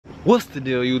What's the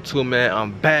deal, YouTube, man?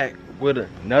 I'm back with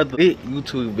another big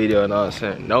YouTube video, you know what I'm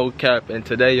saying? No cap. And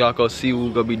today y'all go see what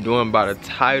we're gonna be doing by the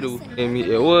title. And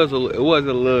it was a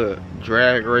little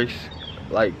drag race,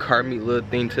 like car meet little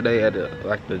thing today at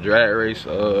the drag race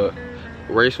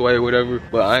raceway, whatever.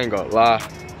 But I ain't gonna lie,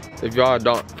 if y'all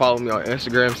don't follow me on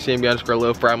Instagram,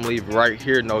 cmblilfraent, I'm gonna leave right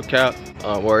here, no cap.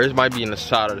 Or it might be in the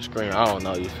side of the screen, I don't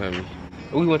know, you feel me?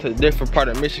 We went to a different part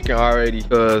of Michigan already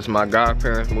because my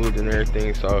godparents moved and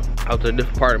everything, so I was to a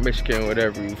different part of Michigan,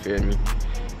 whatever, you feel me?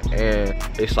 And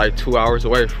it's like 2 hours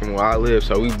away from where I live,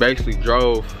 so we basically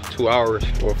drove 2 hours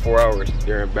or 4 hours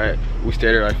there and back. We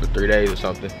stayed there like for 3 days or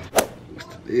something.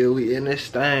 Still, we in this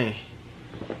thing.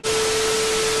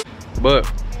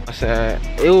 But I said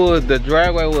the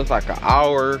dragway was like an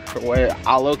hour away.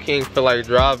 I low-key feel like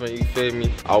driving, you feel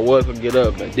me? I was gonna get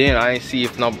up, but then I didn't see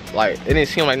if it didn't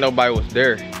seem like nobody was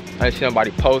there. I didn't see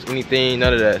nobody post anything,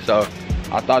 none of that. So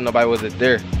I thought nobody wasn't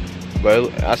there.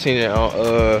 But I seen it on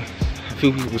a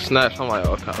few people snaps. I'm like,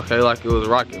 okay, like it was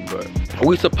rocking. But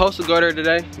we supposed to go there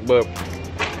today, but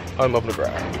I'm up the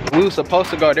ground. We were supposed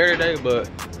to go there today, but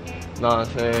know what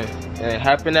I'm saying? And it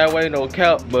happened that way, no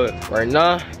cap. But right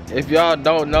now, if y'all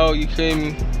don't know, you feel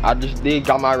me, I just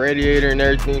got my radiator and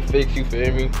everything fixed, you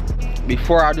feel me?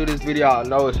 Before I do this video, I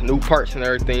know it's new parts and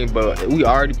everything, but we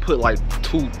already put like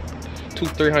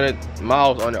 300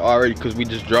 miles on it already because we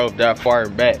just drove that far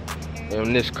and back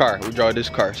in this car. We drove this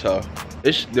car, so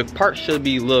the part should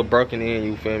be a little broken in,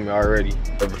 you feel me, already.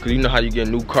 Because you know how you get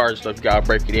new cars and stuff, you gotta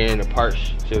break it in, the parts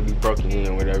should be broken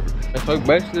in, whatever. And so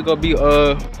basically gonna be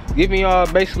giving y'all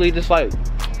basically just like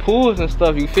pulls and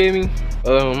stuff, you feel me?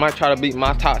 Might try to beat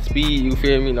my top speed, you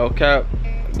feel me, no cap.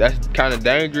 That's kind of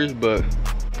dangerous, but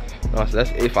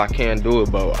that's if I can do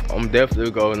it. But I'm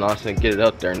definitely going to get it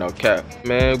up there, no cap.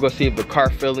 Man, we're gonna see if the car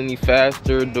feel any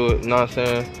faster, do it, you know what I'm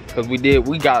saying? Because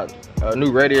we got a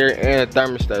new radiator and a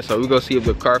thermostat, so we're gonna see if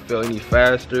the car feel any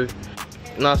faster.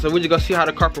 So we're just gonna see how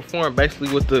the car perform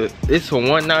basically with it's a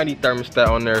 190 thermostat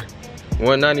on there,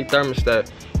 190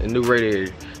 thermostat and new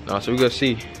radiator. So we're gonna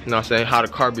see, you know what I'm saying, how the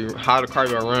car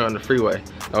gonna run on the freeway.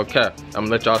 Okay, I'm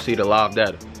gonna let y'all see the live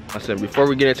data. I said before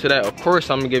we get into that, of course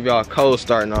I'm gonna give y'all a cold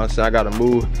start. You know what I'm saying? I gotta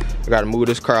move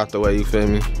this car out the way, you feel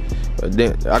me? But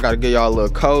then I gotta give y'all a little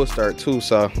cold start too.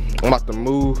 So I'm about to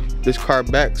move this car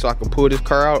back so I can pull this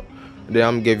car out. Then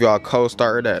I'm gonna give y'all a cold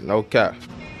start of that, no cap.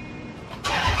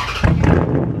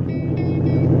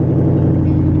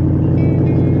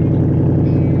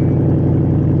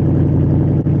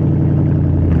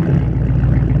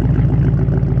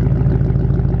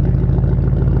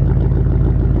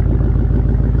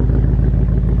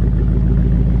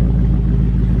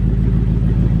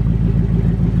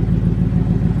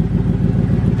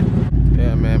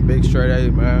 Big straight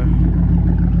 8, man.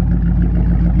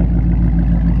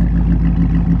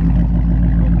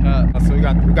 Okay. So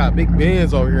we got big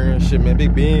bins over here and shit, man.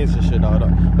 Big bins and shit, though.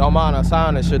 Don't mind us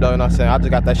signing and shit, though. You know what I'm saying? I just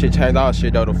got that shit changed out and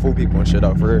shit, though. The fool people and shit,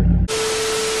 though, for real.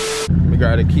 We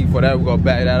got the key for that. We gonna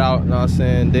back that out, you know what I'm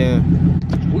saying? Then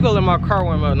we gonna let my car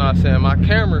warm up, you know what I'm saying? My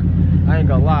camera, I ain't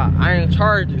gonna lie, I ain't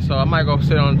charged it, so I might go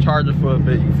sit on the charger for a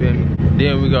bit, you feel me?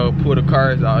 Then we go pull the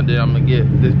cars out, and then I'm gonna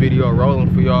get this video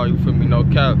rolling for y'all, you feel me, no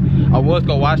cap. I was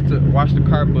gonna watch the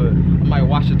car, but I might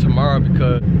watch it tomorrow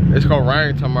because it's gonna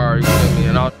rain tomorrow, you feel me?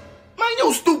 And man,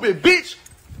 you stupid bitch!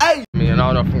 Hey! I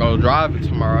don't know if I'm gonna drive it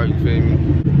tomorrow, you feel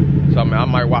me? So I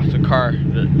might watch the car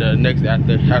the next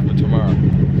after tomorrow.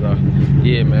 So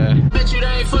yeah, man. Bet you they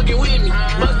ain't fucking with me.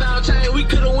 Bust down chain, we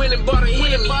could've went and bought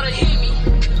a Hemi.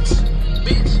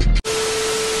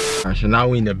 Alright, so now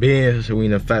we in the Benz, so we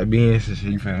in the fat Benz, so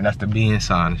you feel me? That's the Benz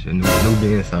sign, new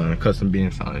Benz sign, custom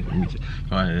Benz sign. Let me just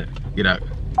go ahead, get out.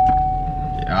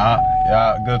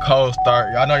 Yeah, good cold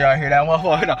start. Y'all know y'all hear that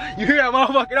motherfucker though. You hear that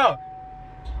motherfucker though?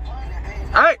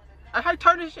 Alright, I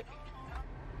turn this shit.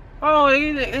 Oh,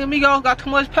 Migos got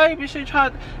too much paper shit. Try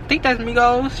to think that's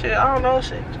Migos shit. I don't know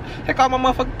shit. Take all my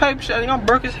motherfucking paper shit. I'm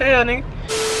broke as hell, nigga.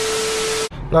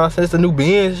 Nah, it's the new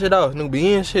Benz shit though. New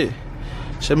Benz shit.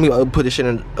 Should me put this shit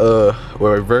in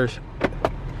reverse.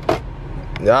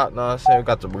 Yeah, know what I'm saying? We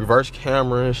got the reverse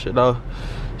camera and shit though.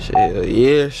 Shit,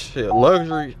 yeah, shit,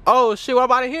 luxury. Oh shit, what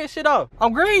about to hit shit though?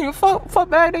 I'm green, you fuck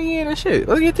back in and shit.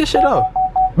 Let's get this shit off.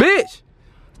 Bitch!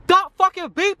 Stop fucking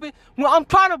beeping when I'm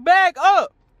trying to bag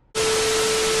up.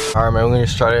 Alright, man, we gonna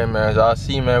start in, man. As y'all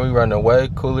see, man, we running way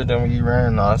cooler than we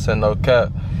ran. No, I said no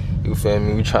cap. You feel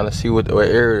me? We trying to see what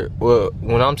area. Well,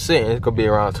 when I'm sitting, it's gonna be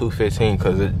around 215.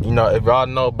 Cause you know, if y'all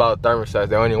know about thermostats,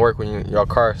 they only work when your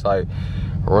car's like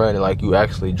running, like you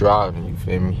actually driving. You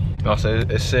feel me? You know what I'm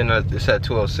saying? It's at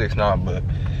 206 now, but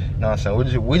know what I'm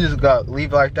saying? We just got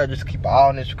leave it like that just to keep an eye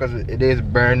on this because it is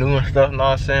brand new and stuff, know what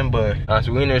I'm saying? But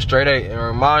honestly, we in there straight 8 and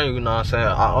remind you, know what I'm saying?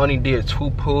 I only did 2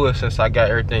 pulls since I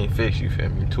got everything fixed, you feel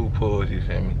me? 2 pulls, you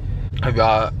feel me? If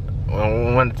y'all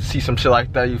wanted to see some shit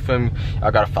like that, you feel me?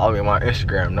 Y'all gotta follow me on my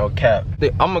Instagram, no cap.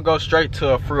 I'm gonna go straight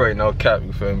to a freeway, no cap,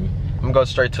 you feel me? I'm gonna go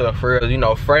straight to a freeway. You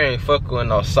know, Fra ain't fucking with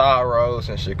no side roads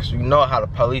and shit, cause you know how the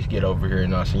police get over here, you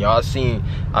know what I'm saying? Y'all seen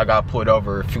I got pulled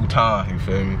over a few times, you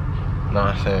feel me? You know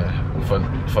what I'm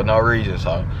saying? For no reason,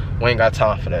 so we ain't got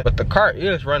time for that. But the car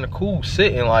is running cool,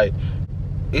 sitting like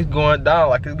it's going down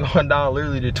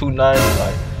literally to 290.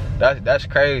 Like that's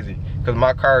crazy. Cause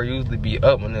my car usually be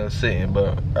up when it's sitting,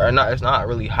 but it's not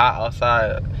really hot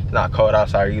outside. It's not cold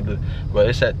outside either. But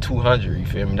it's at 200, you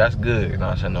feel me? That's good, you know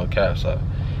what I'm saying? No cap, so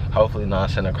hopefully, you know what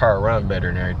I'm saying, the car run better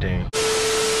and everything.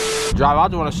 Drive, I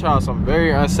just want to show out some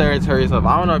very unsanitary stuff.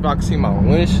 I don't know if y'all can see my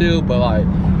windshield, but like,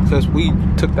 since we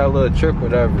took that little trip,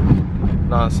 whatever, you know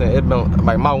what I'm saying, it been,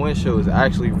 like, my windshield is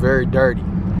actually very dirty.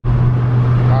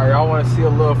 Alright, y'all want to see a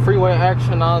little freeway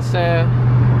action, you know what I'm saying?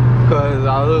 Because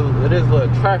it is a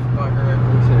little traffic on here.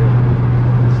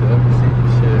 Let me see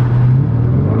this shit.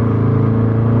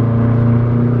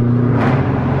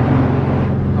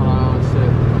 Hold on,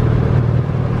 shit.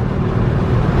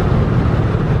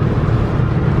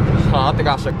 I think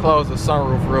I should close the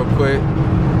sunroof real quick.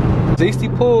 60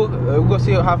 pull, we're gonna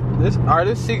see how this, alright,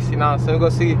 this 60 now, so we're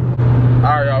gonna see.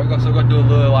 Alright, y'all, we're gonna do a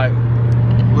little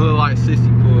like 60 pull,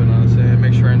 you know what I'm saying?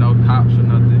 Make sure ain't no cops or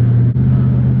nothing.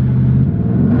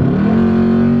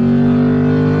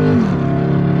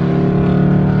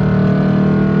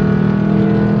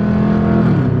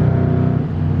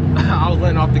 I was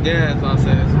letting off the gas, you know what I'm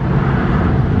saying?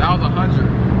 That was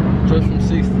 100, just from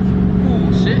 60.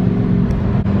 Ooh, shit.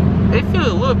 It feels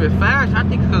a little bit fast. I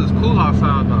think it's because it's cool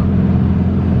outside though. You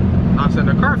know what I'm saying?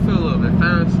 The car feels a little bit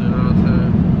faster, you know what I'm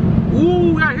saying?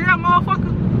 Ooh, y'all hear that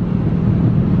motherfucker?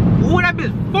 Ooh, that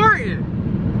bitch farting.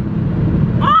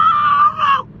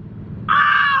 Oh!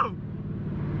 Oh!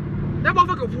 That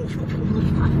motherfucker,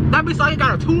 that bitch like it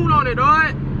got a tune on it,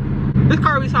 dog. This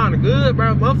car be sounding good,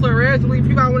 bro. Muffler Resolute, if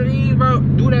you got one of these, bro,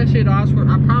 do that shit, dog. I swear,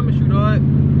 I promise you, dog.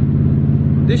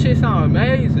 This shit sound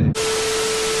amazing.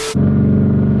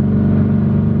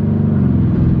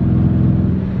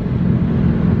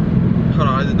 Hold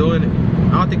on, is it doing it?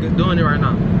 I don't think it's doing it right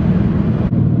now.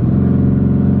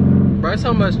 Bro, it's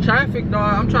so much traffic,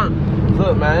 dog. I'm trying,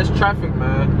 look, man, it's traffic,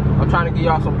 man. I'm trying to get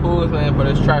y'all some pulls, man, but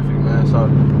it's traffic, man. So,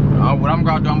 what I'm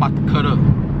gonna do, I'm about to cut up. You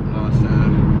know what I'm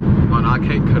saying? Well, no, I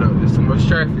can't cut up. There's too much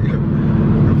traffic.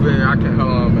 I can't,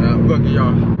 hold on, man. I'm gonna get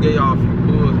y'all a few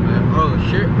pulls, man. Oh,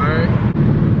 shit, man.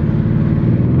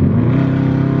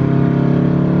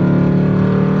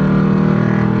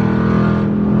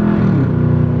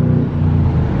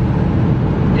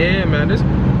 Yeah, man, this.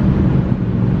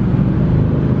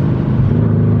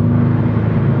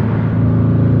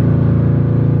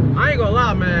 I ain't gonna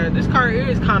lie, man. This car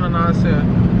is kind of nonsense.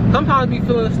 Sometimes be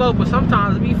feeling slow, but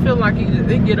sometimes be feeling like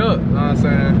it get up. You know what I'm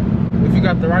saying? If you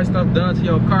got the right stuff done to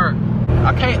your car.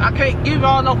 I can't give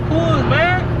y'all no pulls,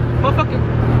 man. Motherfucking.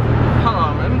 Hold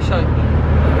on, man. Let me show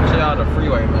y'all the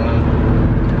freeway,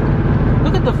 man.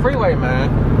 Look at the freeway, man.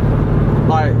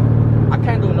 Like, I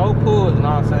can't do no pulls. You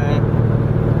know what I'm saying?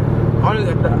 I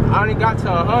only got to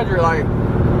 100, like,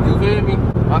 you feel me?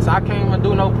 I can't even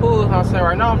do no pulls. I'm saying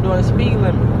right now I'm doing speed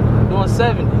limit. I'm doing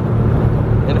 70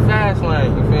 in the fast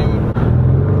lane, you feel me?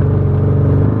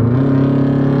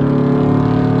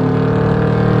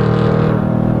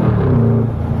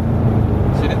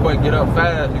 See this boy get up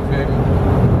fast, you feel me?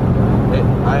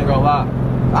 I ain't gonna lie.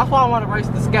 That's why I want to race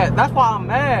the scat. That's why I'm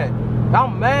mad.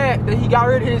 I'm mad that he got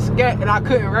rid of his scat and I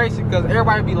couldn't race it because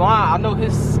everybody be lying. I know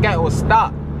his scat was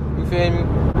stopped. You feel me?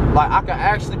 Like, I could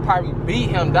actually probably beat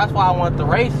him. That's why I wanted to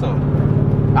race him.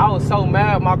 I was so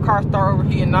mad my car started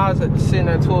overheating. I was sitting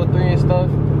at 203 and stuff.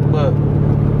 But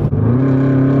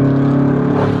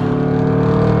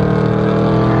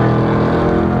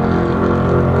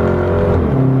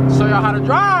show y'all how to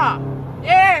drive.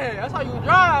 Yeah, that's how you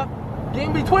drive. Get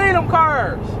in between them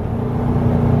cars.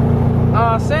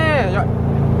 I'm saying,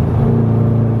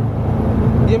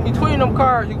 get in between them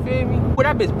cars. You feel me? Well,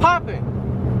 that bitch popping.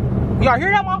 Y'all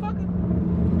hear that motherfucker?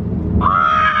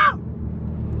 Oh!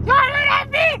 Y'all hear that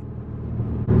bitch?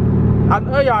 I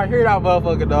know y'all hear that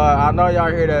motherfucker, dog. I know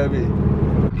y'all hear that bitch.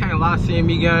 Can't lie, seeing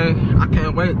me, gang. I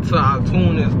can't wait till I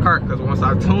tune this car, because once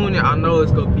I tune it, I know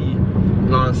it's gonna be, you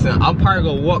know what I'm saying? I'm probably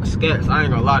gonna walk scats. I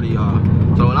ain't gonna lie to y'all.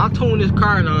 So when I tune this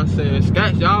car, you know what I'm saying?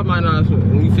 Scats, y'all might not,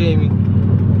 you feel me?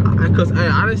 Because, hey,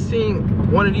 I done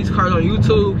seen one of these cars on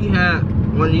YouTube. He had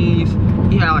one of these.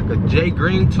 He had like a J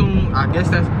Green tune. I guess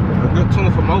that's a good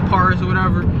tune for Mopars or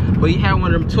whatever. But he had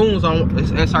one of them tunes on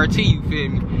his SRT, you feel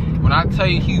me? When I tell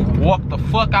you he walked the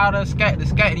fuck out of the scat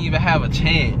didn't even have a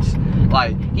chance.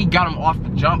 Like, he got him off the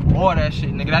jump, all that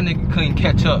shit, nigga. That nigga couldn't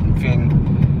catch up, you feel me?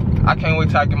 I can't wait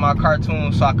till I get my car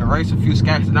tuned so I can race a few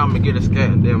scats, and I'm gonna get a scat.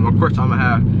 And then, of course, I'm gonna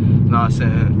have, you know what I'm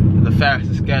saying, the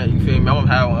fastest scat, you feel me? I'm gonna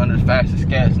have one of the fastest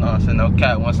scats, you know what I'm saying? No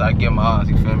cap once I get my eyes,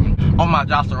 you feel me? On my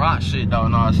LilFra shit, though, you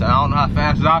know what I'm saying? I don't know how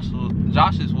fast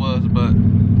Josh's was, but,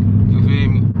 you feel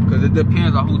me? Because it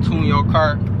depends on who tune your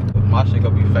car. My shit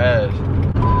gonna be fast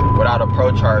without a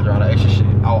pro charger on the extra shit.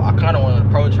 I kind of want a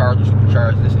pro charger,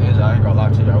 supercharge this engine. I ain't gonna lie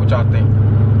to y'all. What y'all think?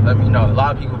 Let me know. A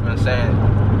lot of people have been saying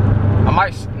I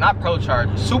might not pro charge,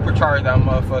 supercharge that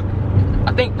motherfucker.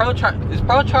 I think pro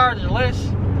charger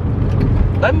less.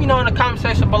 Let me know in the comment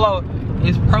section below.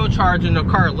 Is pro charging the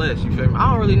car less? You feel me?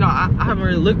 I don't really know. I haven't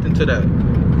really looked into that.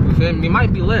 You feel me? It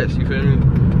might be less. You feel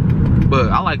me?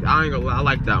 But I ain't gonna lie, I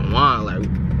like that one. Like,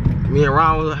 me and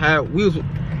Ron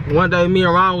one day me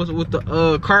and Ron was with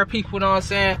the car people, you know what I'm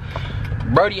saying?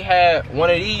 Brody had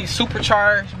one of these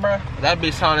supercharged, bro. That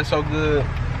bitch sounded so good.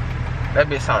 That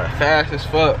bitch sounded fast as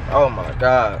fuck. Oh my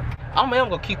god. I'm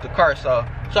gonna keep the car, so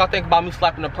y'all think about me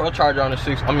slapping the pro charger on the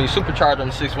supercharger on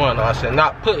the 6.1, you know what I'm saying?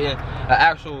 Not putting an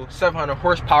actual 700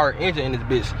 horsepower engine in this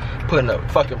bitch, putting a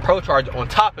fucking pro charger on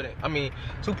top of it.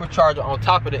 Supercharger on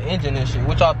top of the engine and shit.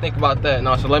 What y'all think about that?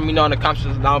 So let me know in the comments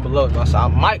down below. So I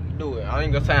might do it. I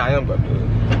ain't gonna say I am gonna do it.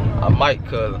 I might,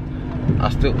 cause I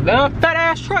still that fat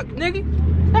ass truck, nigga.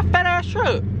 That fat ass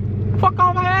truck. Fuck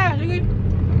on my ass, nigga.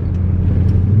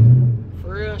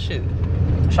 For real shit.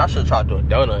 I should try to do a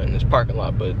donut in this parking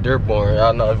lot, but Dearborn,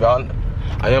 y'all know if y'all,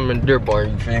 I am in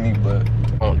Dearborn, you feel me? But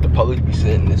the police be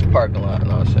sitting in this parking lot, you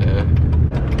know what I'm saying?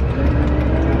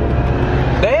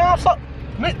 Damn, so,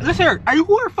 listen here, hey,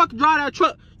 whoever fucking drive that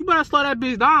truck, you better slow that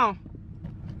bitch down.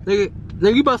 Nigga,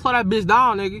 you better slow that bitch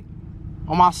down, nigga.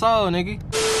 On my soul, nigga.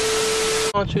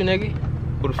 Want you, nigga?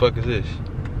 Who the fuck is this?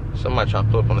 Somebody trying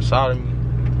to pull up on the side of me.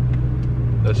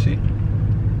 Let's see.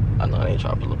 I know they ain't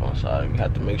trying to pull up on the side of me.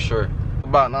 Have to make sure.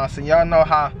 About nonsense. Y'all know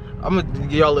how I'm gonna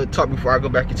give y'all a little talk before I go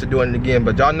back into doing it again.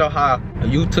 But y'all know how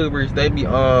YouTubers, they be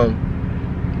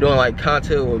doing like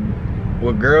content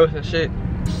with girls and shit.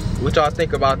 What y'all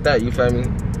think about that? You feel me?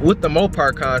 With the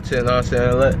Mopar content, you know what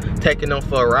I'm saying? Taking them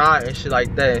for a ride and shit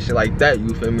like that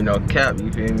you feel me? No cap,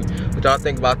 you feel me? What y'all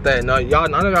think about that? Now y'all,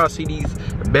 none of y'all see these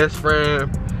best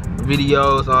friend videos, you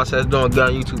know what I'm saying, doing good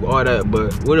on YouTube, all that,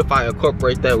 but what if I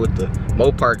incorporate that with the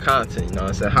Mopar content, you know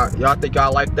what I'm saying? Y'all think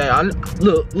y'all like that?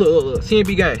 Look,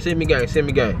 CMB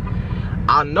gang.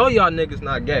 I know y'all niggas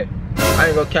not gay. I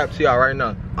ain't gonna cap to y'all right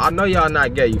now. I know y'all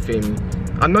not gay, you feel me?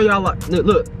 I know y'all like,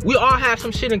 look, we all have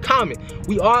some shit in common.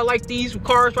 We all like these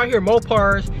cars right here,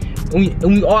 Mopars,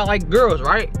 and we all like girls,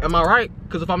 right? Am I right?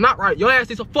 Because if I'm not right, your ass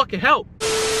needs some fucking help.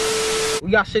 We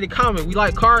got shit in common. We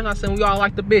like cars, I said we all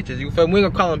like the bitches, you feel me? We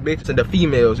ain't gonna call them bitches and the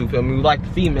females, you feel me? We like the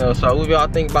females, so what y'all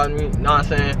think about me, you know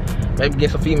what I'm saying? Maybe get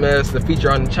some females to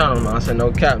feature on the channel, you know what I'm saying?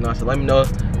 No cap, you know what I'm saying? Let me know,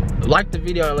 like the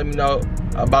video and let me know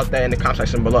about that in the comment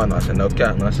section below, you know what I'm saying? No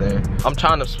cap, you know what I'm saying? I'm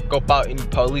trying to scope out any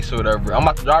police or whatever. I'm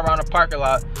about to drive around the parking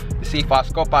lot to see if I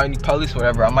scope out any police or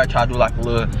whatever. I might try to do like a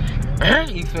little,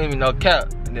 you feel me? No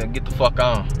cap, and then get the fuck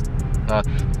on.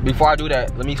 Before I do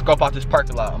that, let me scope out this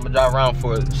parking lot. I'm gonna drive around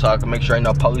for it so I can make sure ain't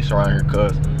no police around here,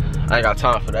 cause I ain't got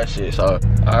time for that shit. So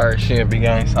I already see a big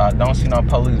gang, so I don't see no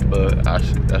police, but I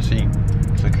see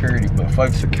security. But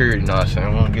fuck security, you know what I'm saying?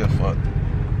 I don't give a fuck.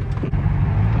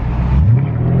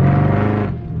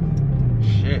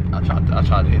 Shit, I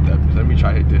tried to hit that. Let me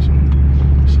try to hit this one.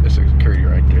 It's a security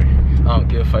right there. I don't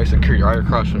give a fuck. Security right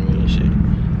across from me and shit.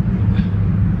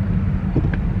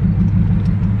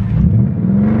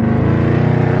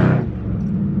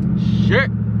 Shit.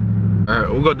 Alright,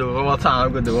 we're gonna do it one more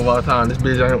time. This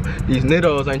bitch ain't, these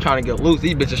niggas ain't trying to get loose.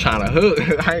 These bitches trying to hook.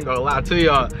 I ain't gonna lie to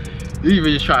y'all. These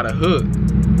bitches trying to hook.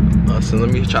 So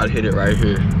let me try to hit it right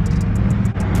here.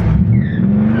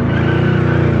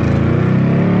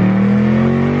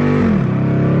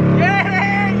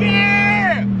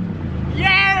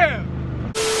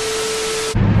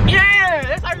 Yeah!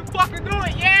 That's how you fucking do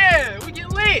it. Yeah! We get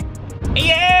lit.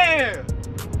 Yeah!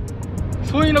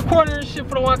 Swing the corner and shit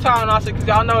for the one time, and I said, cause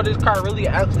y'all know this car really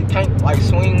actually can't like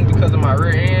swing because of my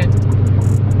rear end.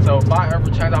 So if I ever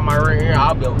change out my rear end,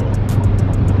 I'll be able to.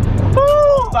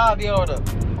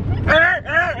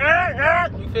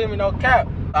 You feel me? No cap.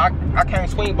 I can't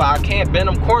swing, but I can't bend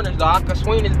them corners though. I can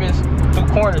swing this bitch through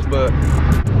corners, but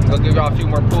I'll give y'all a few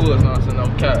more pulls. You know what I'm saying? No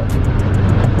cap.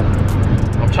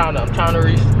 I'm trying to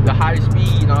reach the high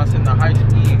speed. You know what I'm saying? The high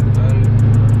speed.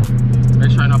 Make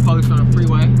sure no police on the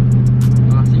freeway.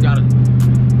 So you gotta.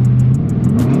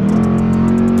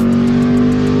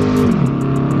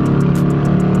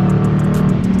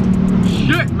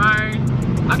 Shit,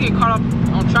 man. I get caught up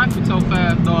on traffic so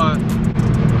fast, dog.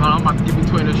 I'm about to get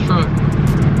between this truck.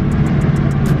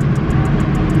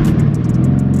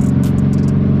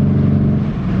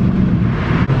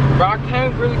 Bro, I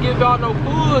can't really give y'all no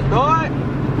pulls, dog.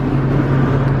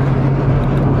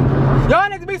 Y'all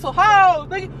niggas be so hoes,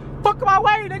 nigga. Fuck my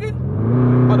way, nigga.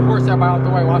 About to horse everybody out the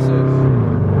way, watch this.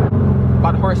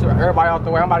 About to horse everybody out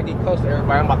the way. I'm about to get close to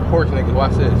everybody. I'm about to horse niggas,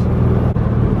 watch this.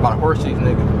 I'm about to horse these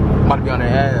niggas. I'm about to be on their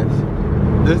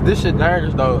ass. This shit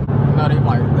dangerous though. No, they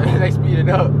like, they speed it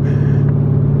up.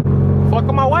 Fuck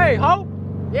on my way, ho.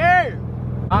 Yeah.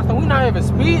 So we not even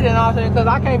speeding, you know what I'm saying? Cause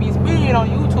I can't be speeding on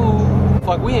YouTube.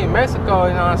 Fuck, we in Mexico,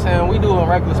 you know what I'm saying? We doing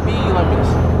regular speed limits.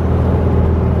 You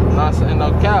know what I'm saying?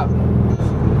 No cap.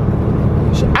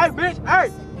 Hey, bitch, hey.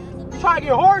 You trying to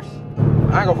get a horse?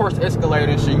 I ain't gonna horse the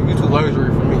escalator and shit. You too luxury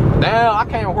for me. Damn, I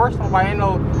can't horse nobody. Ain't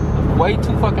no way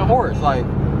too fucking horse. Like,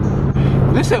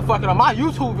 this shit fucking on my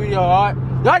YouTube video, alright?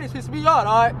 Y'all just pissed me off,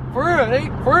 alright? For real,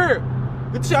 nigga. For real.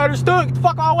 Get the shit understood. Get the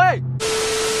fuck out of the way.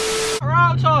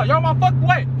 Around y'all. Y'all my fucking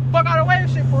way. Fuck out of the way and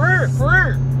shit. For real. For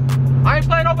real. I ain't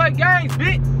playing nobody games,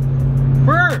 bitch.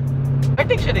 For real. They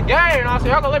think shit a game, you know what I'm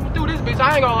saying? Y'all gonna let me do this, bitch.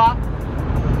 I ain't gonna lie.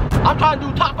 I'm trying to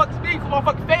do top fucking speed for my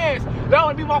fucking fans. They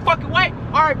wanna be my fucking way.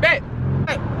 Alright, bet.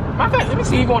 Hey, matter of fact, let me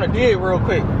see if you wanna dig real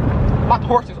quick. I'm about to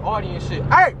horse this audience shit.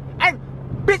 Hey, hey,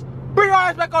 bitch, bring your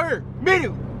ass back over here.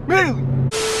 Immediately. Immediately.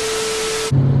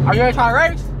 Are you ain't trying to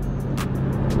race?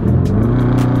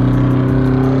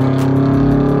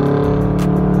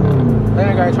 They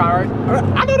ain't trying to race.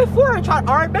 I know this four ain't trying.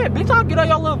 Alright, bet. Bitch, I'll get on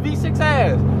your little V6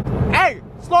 ass. Hey,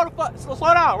 slow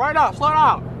down right now. Slow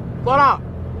down. Slow down.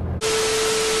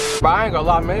 Bro, I ain't gonna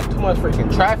lie, man. It's too much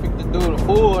freaking traffic to do the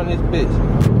fool in this bitch.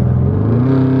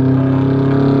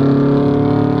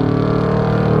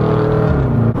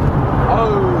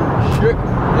 Oh, shit.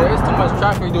 Yeah, it's too much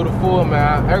traffic to do the fool,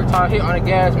 man. Every time I hit on the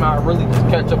gas, man, I really just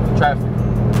catch up to traffic.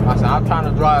 I'm trying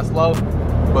to drive slow,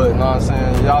 but, you know what I'm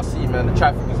saying? Y'all see, man, the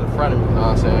traffic is in front of me, you know what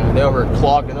I'm saying? They over here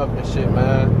clogging up and shit,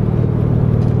 man.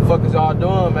 Fuck is y'all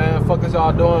doing, man? Fuck is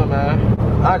y'all doing, man?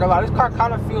 I ain't gonna lie, this car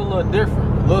kind of feel a little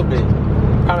different, a little bit.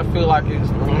 Kind of feel like it's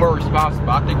more responsible.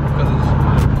 I think because it's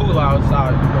cool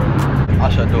outside, you know. I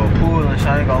should do a pool and shit,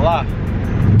 I ain't gonna lie.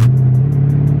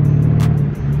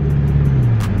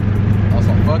 On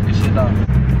some fucking shit though.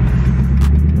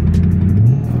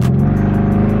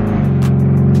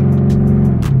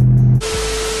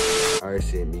 Alright,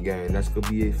 shit, me gang, that's gonna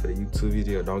be it for the YouTube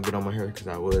video. Don't get on my hair because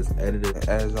I was editing.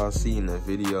 As y'all see in the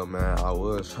video, man, I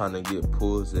was trying to get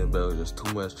pulls in, but it was just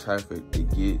too much traffic to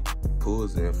get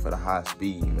pulls in for the high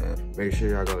speed, man. Make sure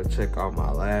y'all go check out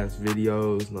my last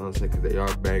videos, you know what I'm saying, because they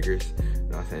are bangers. You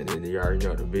know what I'm saying? And you already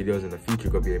know the videos in the future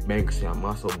gonna be a banger. So I'm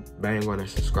also bang on that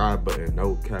subscribe button.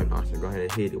 No cap, you know what I'm saying? Go ahead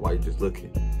and hit it while you're just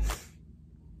looking.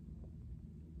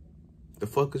 The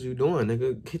fuck is you doing,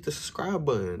 nigga? Hit the subscribe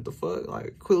button. The fuck?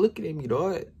 Like, quit looking at me,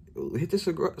 dog. Hit the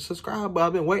subscribe button.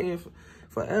 I've been waiting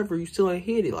forever. You still ain't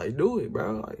hit it. Like, do it,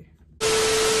 bro. Like,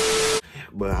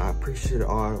 but I appreciate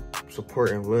all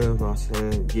support and love, you know what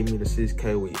I'm saying? Give me the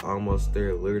 6K. We almost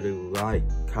there. Literally like,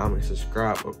 comment,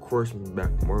 subscribe. Of course, we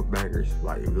back for more bangers.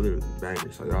 Like, literally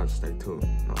bangers. So y'all just stay tuned. You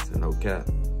know what I'm saying? No cap.